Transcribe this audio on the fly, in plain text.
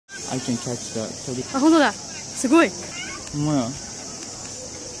I can catch the 鳥。あ、本当だ。すごい。ほんまや。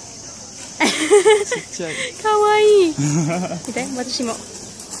ちっちゃい。かわいい。見て、私も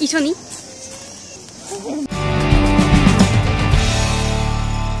一緒に。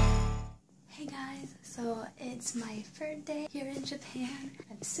Hey guys, so it's my third day here in Japan.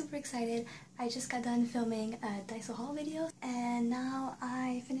 I'm super excited. I just got done filming a Daiso haul video, and now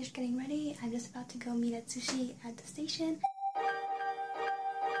I finished getting ready. I'm just about to go meet at Sushi at the station.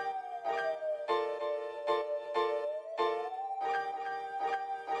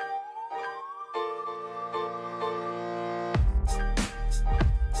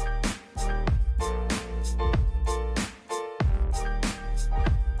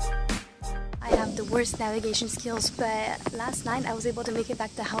 Worst navigation skills, but last night I was able to make it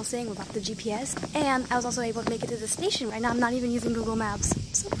back to housing without the GPS, and I was also able to make it to the station. Right now I'm not even using Google Maps. I'm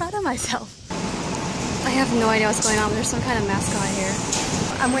so proud of myself. I have no idea what's going on. There's some kind of mascot here.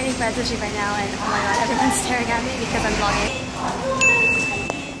 I'm waiting for Sushi right now, and oh my god, everyone's staring at me because I'm vlogging.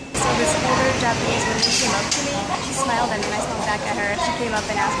 So this older Japanese woman came up to me. She smiled and then I smiled back at her. She came up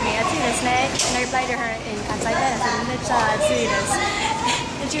and asked me, "Atsui desu ne?" And I replied to her in Kansai Ben. I said, "Mecha atsui desu."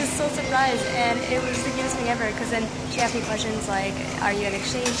 And she was so surprised, and it was the cutest thing ever, because then she asked me questions like, "Are you an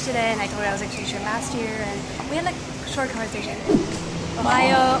exchange today?" And I told her I was an exchange student last year, and we had like a short conversation.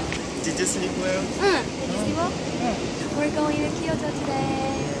 Ohayo. Did you sleep well? Did you sleep well? We're going to Kyoto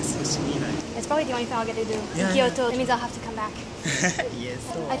today. Fushimi Inari. It's probably the only thing I'll get to do in Kyoto. That means I'll have to come back. Yes.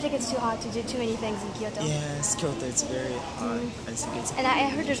 I think it's too hot to do too many things in Kyoto. Yes, Kyoto it's very hot. I think it's. And I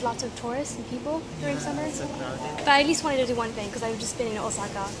heard there's lots of tourists and people during summer. It's so crowded. But I at least wanted to do one thing because I've just been in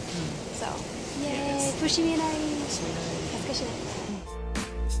Osaka. So, yay! Fushimi Inari. That's good.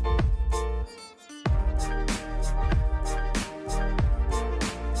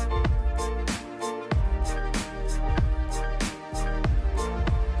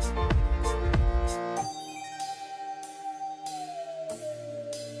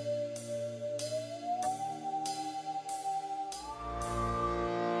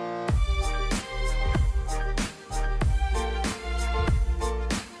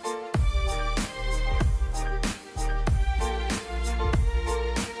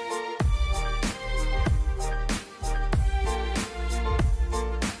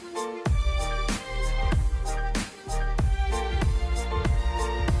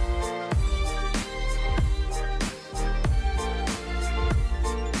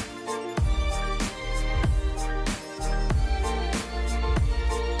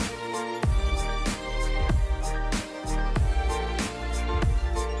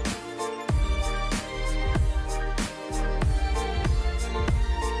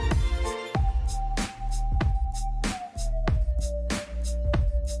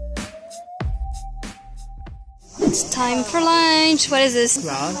 It's time for lunch. What is this?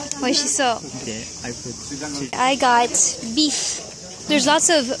 Cloud. Oishiso. Okay, I got beef. There's lots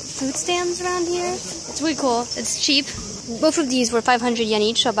of food stands around here. It's really cool. It's cheap. Both of these were 500 yen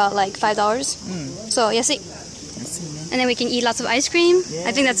each, so about like $5. So, yasui. And then we can eat lots of ice cream. Yeah.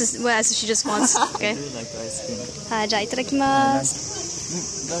 I think that's what she just wants. Okay. I really like ice cream. はい、じゃあいただきま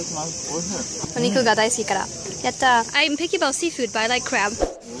す。いただきます。おいしい。お肉が大好きから。やった。I'm picky about seafood, but I like crab.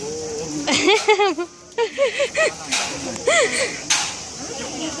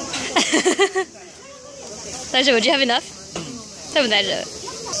 大丈夫? Do you have enough? 多分大丈夫。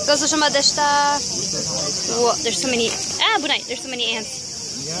ごちそうさまでした。Whoa, there's so many. Bunai, there's so many ants.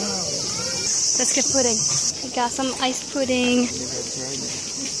 Let's get pudding. I got some ice pudding.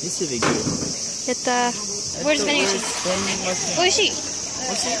 This should be good. やった。Where's vending machine? おいしい。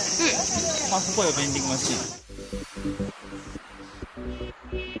おいしい? Ah, ここよ、vending machine.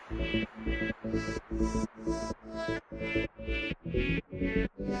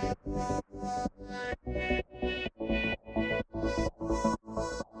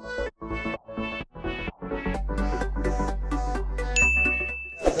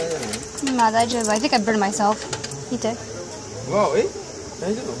 I think I burned myself. Eat it. Wow,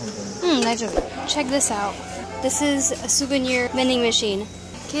 Check this out. This is a souvenir vending machine.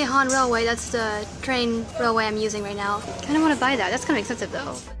 Keihan Railway, that's the train railway I'm using right now. Kinda wanna buy that. That's kinda expensive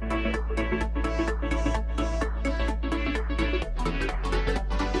though.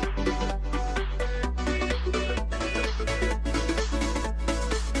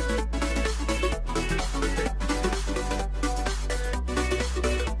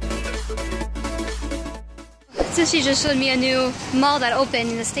 Sushi just showed me a new mall that opened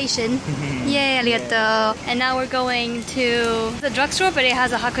in the station. Yay, arigato. And now we're going to the drugstore, but it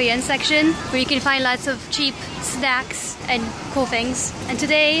has a Hakuyen section where you can find lots of cheap snacks and cool things. And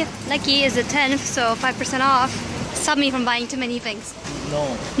today, lucky is the 10th, so 5% off. Stop me from buying too many things.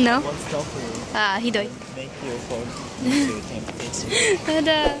 No. No? What's tofu? Ah, hidoi. Make you fall into temptation. But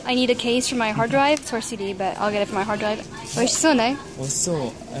I need a case for my hard drive. It's for CD, but I'll get it for my hard drive. Oishisou ne?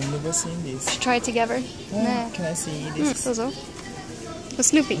 Also, I've never seen this. Should try it together. Ne. Can I see this? どうぞ. Oh,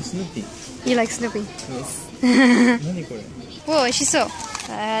 Snoopy. Snoopy. You like Snoopy? Yes. 何これ? Whoa, oishisou.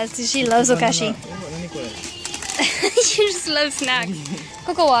 She loves okashi. 何これ? You just love snacks.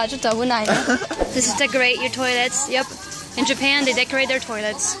 ここはちょっと危ないね. This is decorate your toilets. Yep. In Japan, they decorate their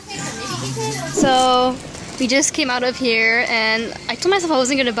toilets. So, we just came out of here, and I told myself I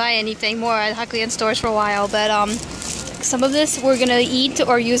wasn't going to buy anything more at Hakuyen stores for a while, but some of this we're going to eat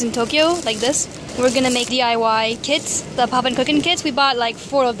or use in Tokyo, like this. We're going to make DIY kits, the pop and cooking kits. We bought like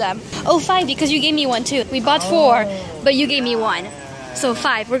 4 of them. Oh, 5, because you gave me one too. We bought 4, but you gave me 1. So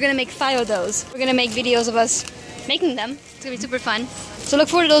 5. We're going to make 5 of those. We're going to make videos of us making them. It's going to be super fun. So look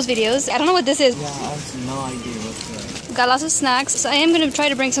forward to those videos. I don't know what this is. Yeah, I have no idea what's that. Got lots of snacks. So I am going to try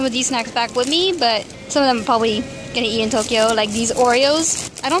to bring some of these snacks back with me, but some of them I'm probably going to eat in Tokyo, like these Oreos.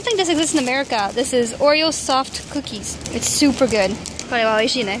 I don't think this exists in America. This is Oreo soft cookies. It's super good.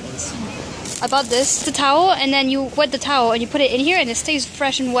 I bought this. It's a towel, and then you wet the towel and you put it in here and it stays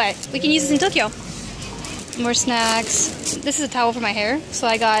fresh and wet. We can use this in Tokyo. More snacks. This is a towel for my hair, so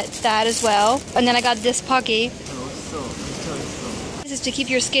I got that as well. And then I got this pocky. This is to keep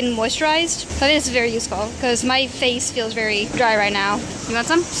your skin moisturized. So I think this is very useful because my face feels very dry right now. You want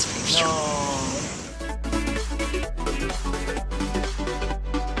some? No.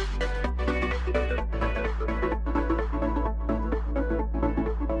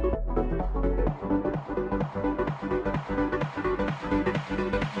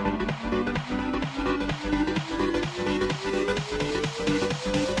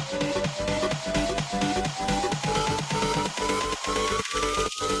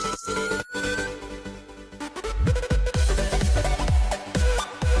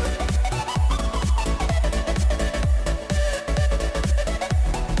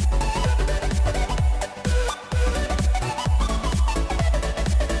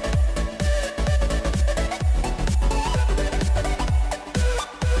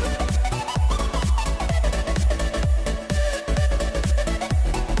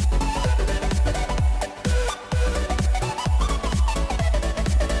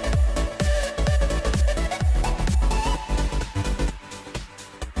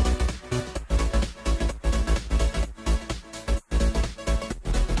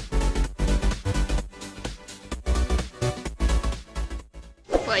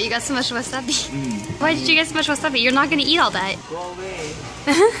 'What, you got so much wasabi? Why did you get so much wasabi? You're not gonna eat all that. Go away.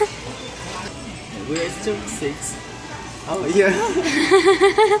 Where is chopsticks? Oh, yeah.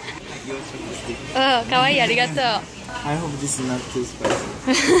 Your chopstick. Oh, kawaii, arigatou. I hope this is not too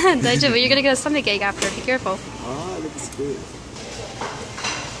spicy. 大丈夫. You're gonna get a stomachache after. Be careful. Oh, looks good.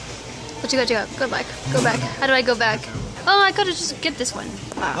 Go. Go back. Go back. How do I go back? Oh, I gotta just get this one.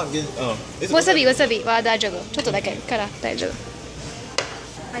 Oh, Wasabi. は大丈夫. ちょっとだけから大丈夫.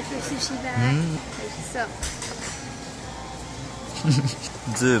 My first sushi bag. そう。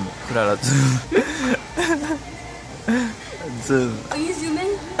ズーム。クララズーム。ズーム。Are you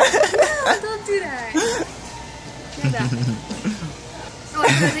zooming? Don't do that. やだ。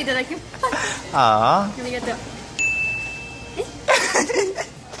お、いただきます。あありがとう。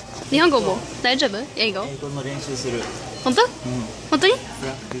日本語も大丈夫？英語？英語の練習する。本当？本当に？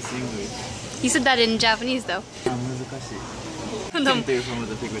 Practice English. You said that in Japanese though. 難しい。Can do from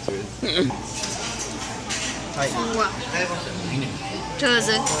the pictures. はい。上手。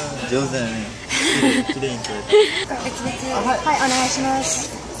上手だね。きれいに撮れた。はい、お願いします。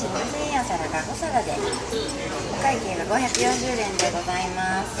すいません、お皿が5皿でお会計が540円でござい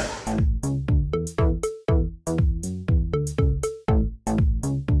ます。